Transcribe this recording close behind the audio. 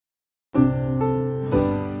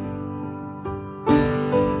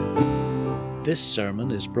This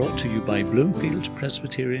sermon is brought to you by Bloomfield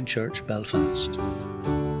Presbyterian Church, Belfast.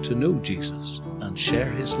 To know Jesus and share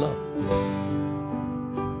his love.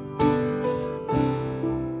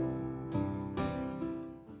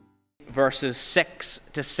 Verses 6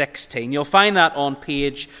 to 16. You'll find that on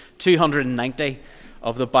page 290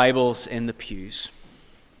 of the Bibles in the pews.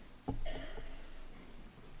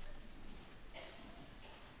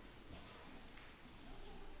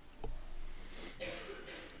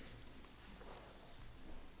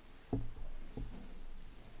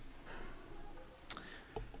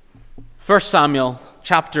 First Samuel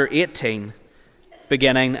chapter 18,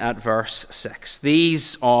 beginning at verse 6.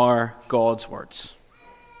 These are God's words.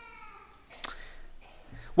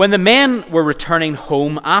 When the men were returning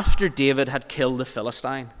home after David had killed the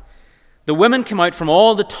Philistine, the women came out from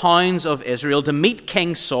all the towns of Israel to meet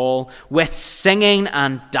King Saul with singing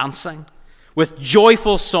and dancing, with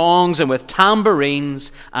joyful songs and with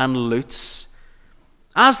tambourines and lutes.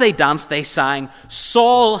 As they danced, they sang,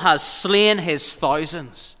 "Saul has slain his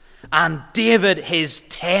thousands, and David his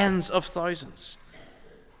tens of thousands."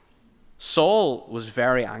 Saul was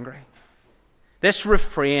very angry. This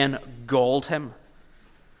refrain galled him.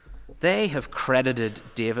 They have credited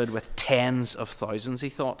David with tens of thousands, he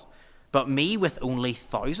thought, but me with only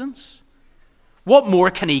thousands? What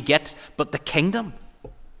more can he get but the kingdom?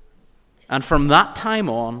 And from that time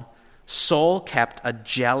on, Saul kept a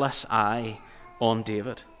jealous eye on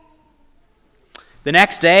David. The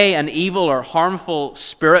next day, an evil or harmful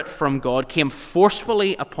spirit from God came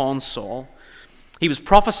forcefully upon Saul. He was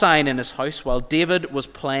prophesying in his house while David was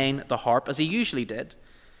playing the harp, as he usually did.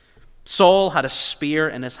 Saul had a spear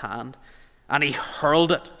in his hand, and he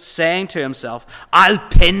hurled it, saying to himself, "I'll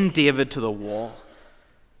pin David to the wall."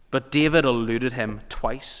 But David eluded him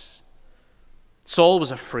twice. Saul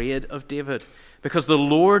was afraid of David, because the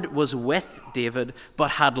Lord was with David,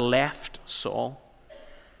 but had left Saul.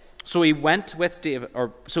 So he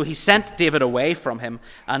sent David away from him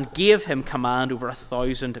and gave him command over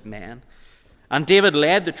 1,000 men. And David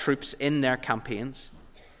led the troops in their campaigns.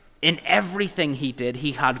 In everything he did,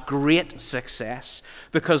 he had great success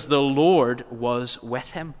because the Lord was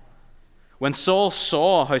with him. When Saul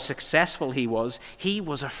saw how successful he was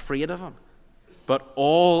afraid of him. But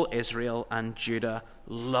all Israel and Judah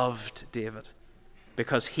loved David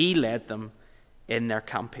because he led them in their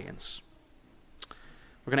campaigns.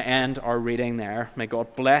 We're going to end our reading there. May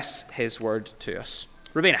God bless his word to us.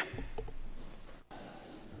 Rabina.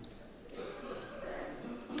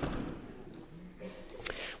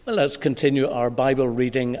 Well, let's continue our Bible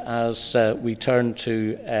reading as we turn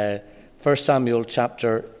to 1 Samuel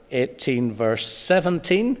chapter 18, verse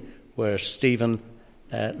 17, where Stephen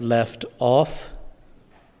left off.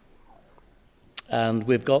 And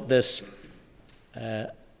we've got this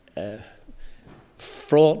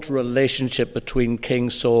fraught relationship between King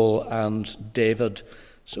Saul and David.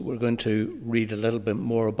 So we're going to read a little bit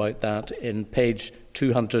more about that in page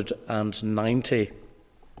 290.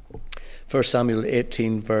 1 Samuel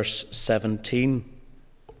 18, verse 17.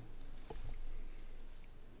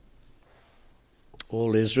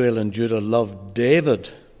 All Israel and Judah loved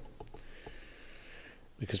David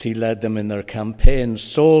because he led them in their campaign.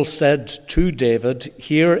 Saul said to David,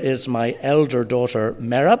 "Here is my elder daughter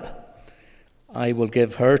Merab. I will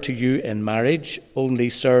give her to you in marriage. Only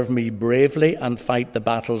serve me bravely and fight the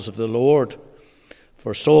battles of the Lord."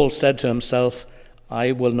 For Saul said to himself,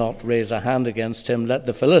 "I will not raise a hand against him. Let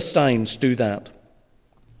the Philistines do that."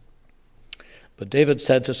 But David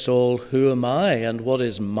said to Saul, "Who am I, and what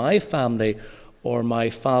is my family or my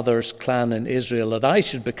father's clan in Israel, that I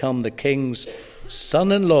should become the king's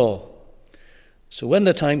son-in-law?" So when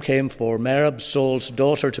the time came for Merab, Saul's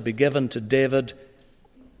daughter, to be given to David,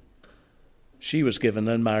 she was given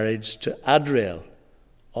in marriage to Adriel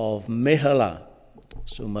of Meholah.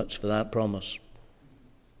 So much for that promise.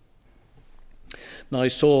 Now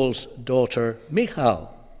Saul's daughter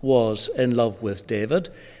Michal was in love with David,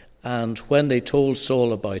 and when they told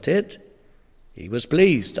Saul about it, he was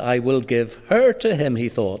pleased. "I will give her to him," he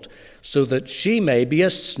thought, "so that she may be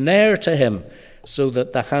a snare to him, so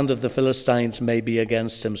that the hand of the Philistines may be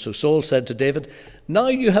against him." So Saul said to David, "Now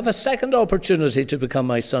you have a second opportunity to become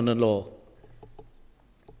my son-in-law."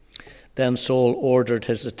 Then Saul ordered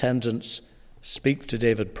his attendants, "Speak to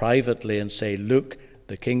David privately and say, 'Look,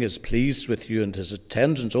 the king is pleased with you, and his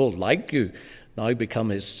attendants all like you. Now become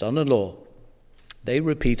his son-in-law.'" They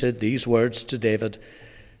repeated these words to David.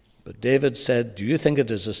 But David said, "Do you think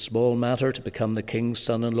it is a small matter to become the king's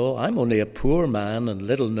son-in-law? I'm only a poor man and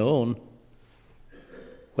little known."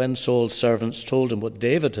 When Saul's servants told him what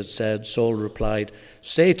David had said, Saul replied,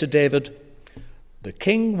 "Say to David, The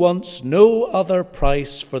king wants no other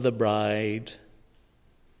price for the bride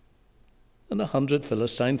than 100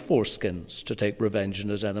 Philistine foreskins to take revenge on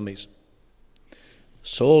his enemies.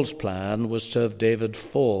 Saul's plan was to have David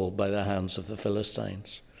fall by the hands of the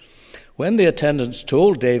Philistines. When the attendants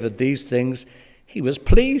told David these things, he was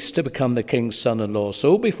pleased to become the king's son-in-law.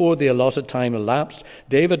 So before the allotted time elapsed,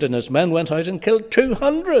 David and his men went out and killed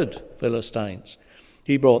 200 Philistines.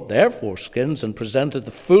 He brought their foreskins and presented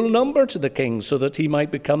the full number to the king so that he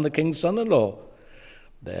might become the king's son-in-law.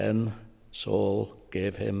 Then Saul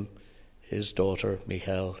gave him his daughter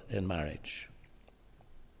Michal in marriage.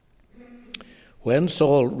 When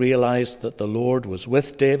Saul realized that the Lord was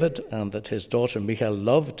with David and that his daughter Michal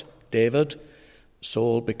loved David,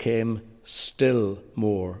 Saul became still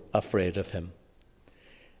more afraid of him.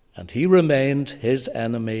 And he remained his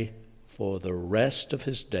enemy for the rest of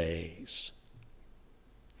his days.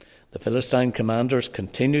 The Philistine commanders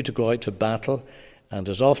continued to go out to battle, and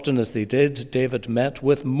as often as they did, David met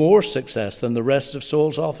with more success than the rest of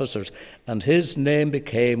Saul's officers, and his name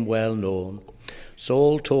became well known.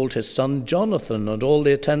 Saul told his son Jonathan and all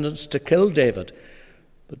the attendants to kill David,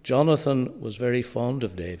 but Jonathan was very fond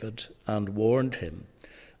of David and warned him,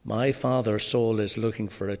 "My father Saul is looking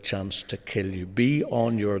for a chance to kill you. Be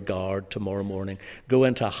on your guard tomorrow morning. Go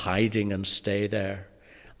into hiding and stay there.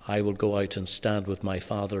 I will go out and stand with my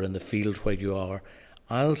father in the field where you are.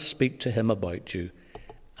 I'll speak to him about you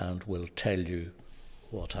and will tell you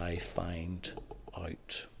what I find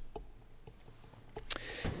out."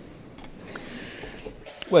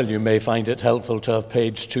 Well, you may find it helpful to have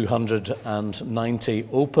page 290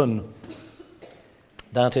 open.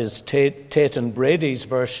 That is Tate and Brady's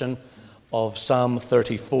version of Psalm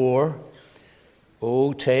 34.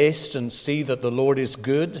 "Oh, taste and see that the Lord is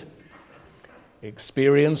good.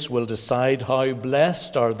 Experience will decide how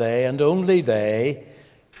blessed are they, and only they,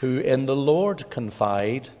 who in the Lord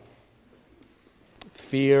confide.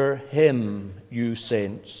 Fear him, you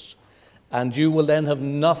saints, and you will then have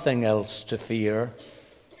nothing else to fear.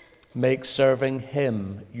 Make serving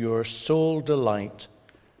him your sole delight.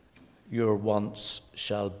 Your wants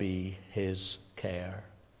shall be his care."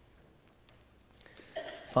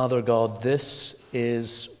 Father God, this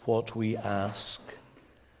is what we ask,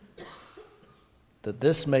 that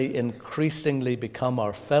this may increasingly become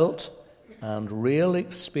our felt and real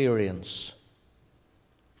experience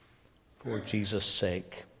for Jesus'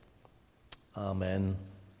 sake. Amen.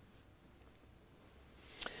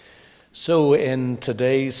 So in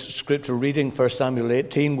today's scripture reading, 1 Samuel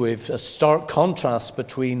 18, we've a stark contrast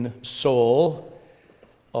between Saul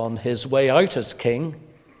on his way out as king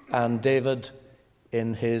and David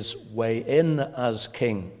in his way in as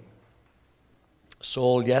king.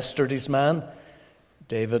 Saul, yesterday's man;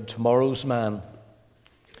 David, tomorrow's man.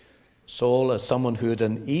 Saul as someone who had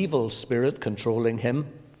an evil spirit controlling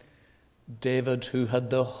him; David who had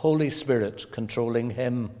the Holy Spirit controlling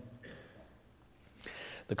him.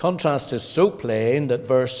 The contrast is so plain that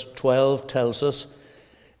verse 12 tells us,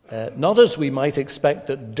 not as we might expect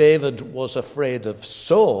that David was afraid of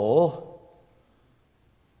Saul,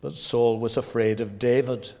 but Saul was afraid of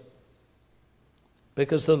David,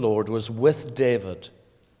 because the Lord was with David,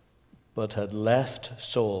 but had left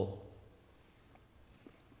Saul.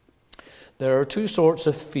 There are two sorts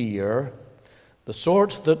of fear: the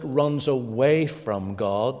sort that runs away from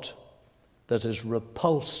God, that is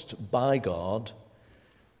repulsed by God,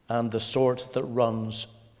 and the sort that runs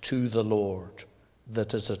to the Lord,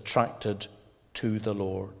 that is attracted to the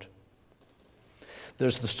Lord.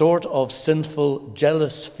 There's the sort of sinful,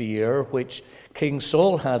 jealous fear which King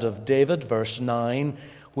Saul had of David, verse 9,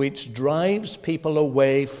 which drives people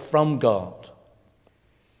away from God.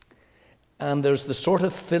 And there's the sort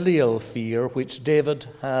of filial fear which David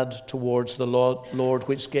had towards the Lord,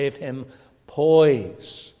 which gave him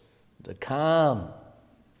poise, the calm,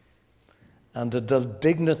 and a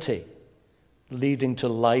dignity leading to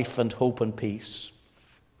life and hope and peace.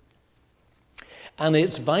 And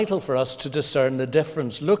it's vital for us to discern the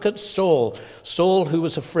difference. Look at Saul who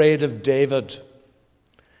was afraid of David.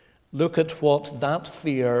 Look at what that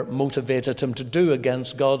fear motivated him to do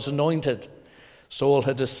against God's anointed. Saul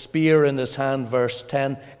had a spear in his hand, verse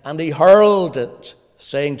 10, and he hurled it,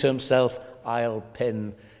 saying to himself, "I'll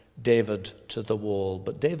pin David to the wall."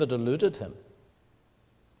 But David eluded him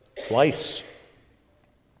twice.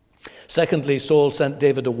 Secondly, Saul sent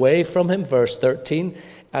David away from him, verse 13,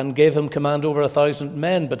 and gave him command over 1,000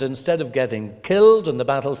 men. But instead of getting killed on the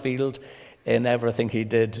battlefield, in everything he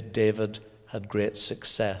did, David had great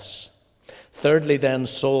success. Thirdly, then,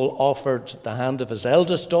 Saul offered the hand of his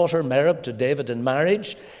eldest daughter, Merab, to David in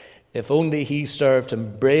marriage. If only he served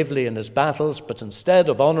him bravely in his battles, but instead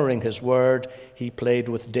of honoring his word, he played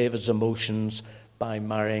with David's emotions by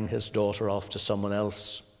marrying his daughter off to someone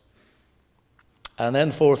else. And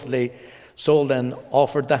then fourthly, Saul then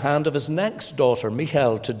offered the hand of his next daughter,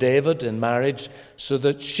 Michal, to David in marriage so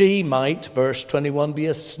that she might, verse 21, be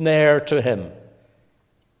a snare to him.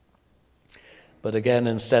 But again,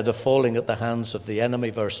 instead of falling at the hands of the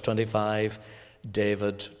enemy, verse 25,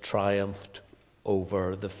 David triumphed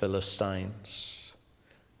over the Philistines,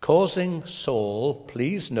 causing Saul,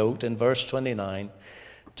 please note in verse 29,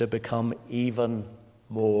 to become even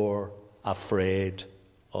more afraid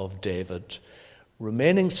of David,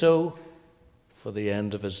 remaining so for the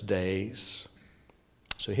end of his days.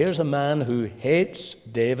 So here's a man who hates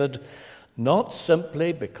David, not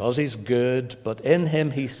simply because he's good, but in him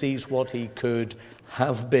he sees what he could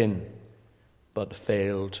have been, but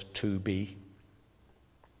failed to be.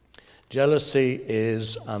 Jealousy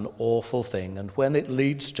is an awful thing, and when it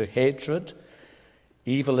leads to hatred,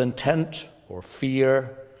 evil intent, or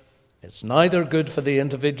fear, it's neither good for the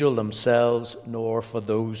individual themselves nor for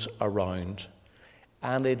those around.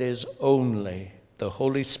 And it is only the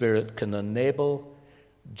Holy Spirit can enable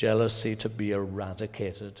jealousy to be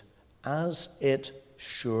eradicated, as it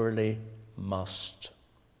surely must.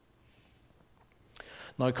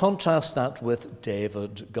 Now contrast that with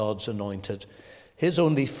David, God's anointed. His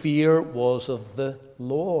only fear was of the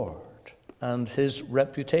Lord and his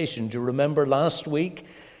reputation. Do you remember last week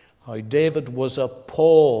how David was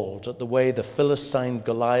appalled at the way the Philistine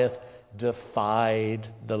Goliath defied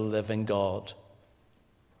the living God?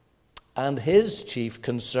 And his chief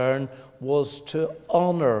concern was to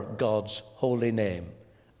honor God's holy name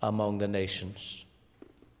among the nations.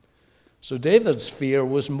 So David's fear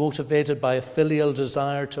was motivated by a filial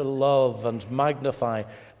desire to love and magnify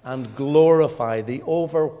and glorify the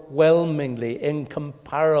overwhelmingly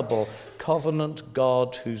incomparable covenant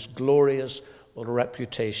God whose glorious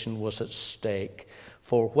reputation was at stake.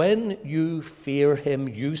 For when you fear him,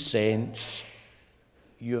 you saints,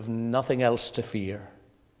 you have nothing else to fear.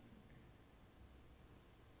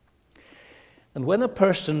 And when a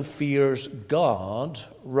person fears God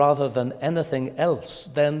rather than anything else,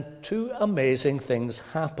 then two amazing things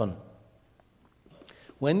happen.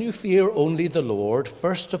 When you fear only the Lord,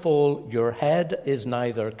 first of all, your head is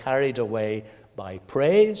neither carried away by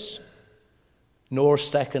praise, nor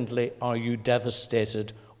secondly, are you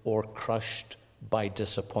devastated or crushed by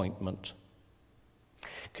disappointment.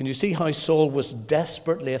 Can you see how Saul was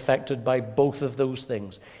desperately affected by both of those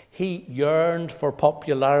things? He yearned for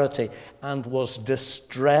popularity and was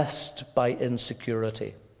distressed by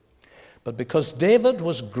insecurity. But because David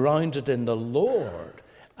was grounded in the Lord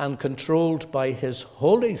and controlled by his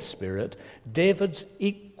Holy Spirit, David's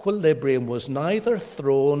equilibrium was neither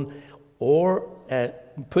thrown or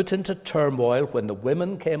put into turmoil when the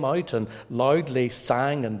women came out and loudly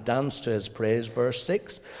sang and danced to his praise, verse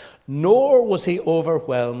 6, nor was he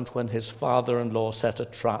overwhelmed when his father-in-law set a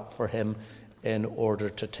trap for him in order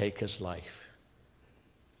to take his life.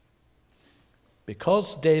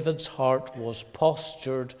 Because David's heart was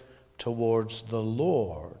postured towards the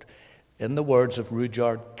Lord, in the words of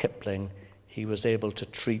Rudyard Kipling, he was able to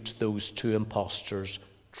treat those two impostors,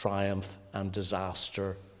 triumph and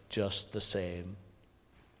disaster, just the same.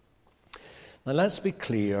 Now let's be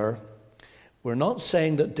clear. We're not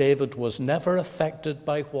saying that David was never affected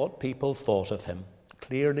by what people thought of him.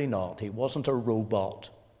 Clearly not. He wasn't a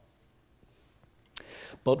robot.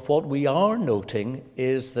 But what we are noting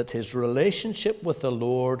is that his relationship with the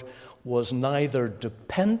Lord was neither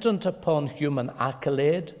dependent upon human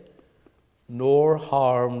accolade nor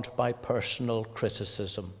harmed by personal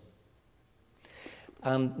criticism.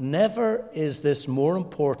 And never is this more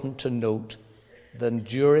important to note than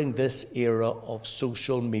during this era of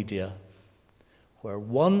social media, where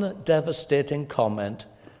one devastating comment,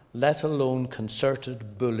 let alone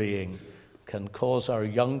concerted bullying, can cause our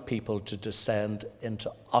young people to descend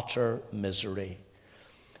into utter misery.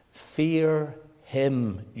 Fear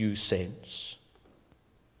him, you saints,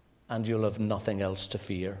 and you'll have nothing else to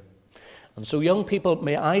fear. And so, young people,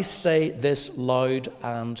 may I say this loud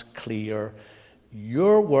and clear: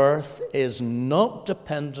 your worth is not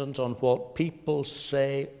dependent on what people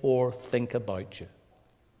say or think about you.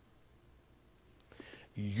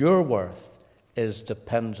 Your worth is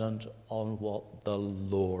dependent on what the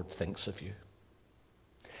Lord thinks of you.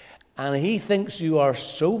 And he thinks you are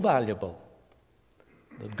so valuable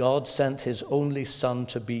that God sent his only Son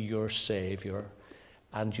to be your Savior,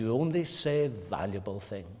 and you only say valuable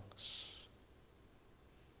things.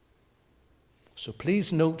 So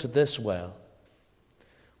please note this well.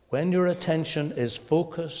 When your attention is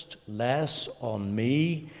focused less on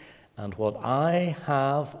me and what I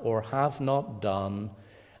have or have not done,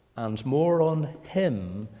 and more on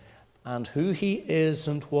him and who he is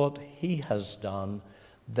and what he has done,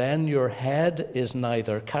 then your head is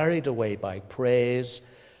neither carried away by praise,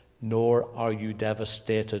 nor are you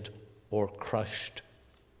devastated or crushed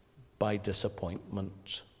by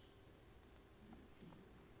disappointment.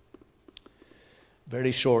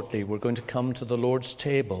 Very shortly, we're going to come to the Lord's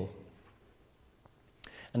table.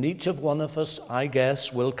 And each of one of us, I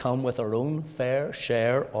guess, will come with our own fair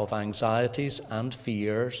share of anxieties and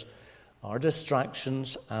fears, our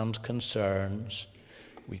distractions and concerns.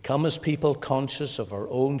 We come as people conscious of our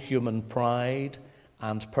own human pride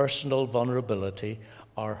and personal vulnerability,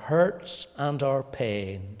 our hurts and our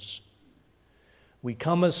pains. We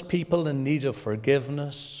come as people in need of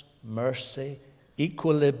forgiveness, mercy,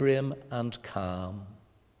 equilibrium, and calm.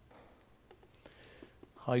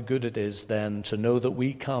 How good it is then to know that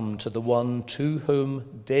we come to the one to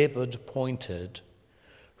whom David pointed,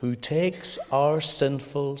 who takes our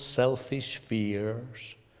sinful, selfish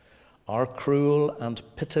fears, our cruel and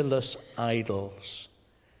pitiless idols,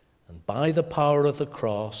 and by the power of the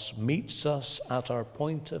cross meets us at our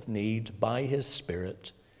point of need by his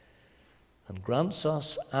Spirit, and grants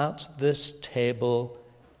us at this table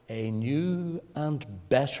a new and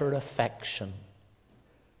better affection.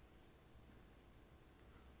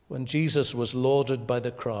 When Jesus was lauded by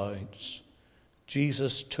the crowds,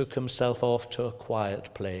 Jesus took himself off to a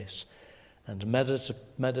quiet place and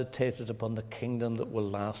meditated upon the kingdom that will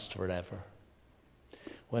last forever.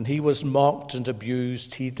 When he was mocked and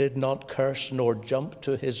abused, he did not curse nor jump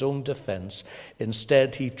to his own defense.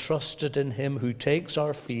 Instead, he trusted in him who takes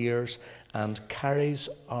our fears and carries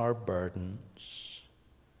our burdens.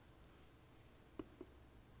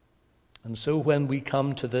 And so when we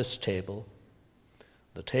come to this table,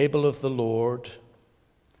 the table of the Lord,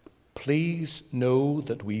 please know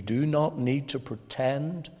that we do not need to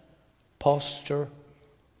pretend, posture,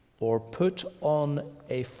 or put on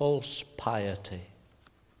a false piety.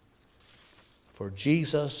 For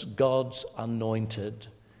Jesus, God's anointed,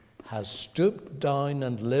 has stooped down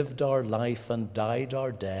and lived our life and died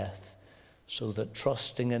our death, so that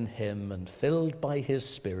trusting in him and filled by his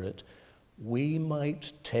Spirit, we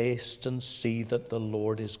might taste and see that the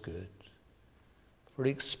Lord is good. For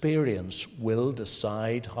experience will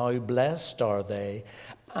decide how blessed are they,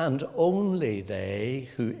 and only they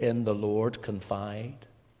who in the Lord confide.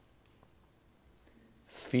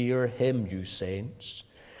 Fear him, you saints,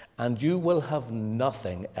 and you will have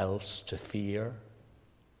nothing else to fear.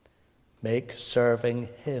 Make serving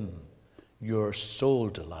him your sole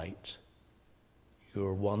delight.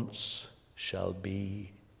 Your wants shall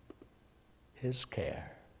be his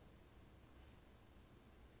care.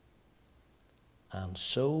 And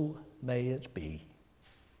so may it be,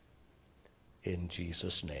 in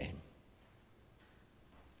Jesus' name.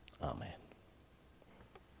 Amen.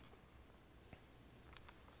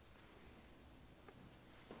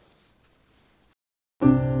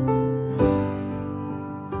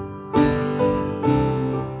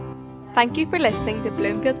 Thank you for listening to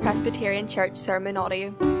Bloomfield Presbyterian Church Sermon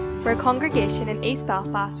Audio. We're a congregation in East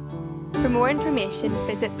Belfast. For more information,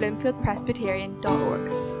 visit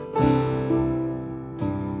bloomfieldpresbyterian.org.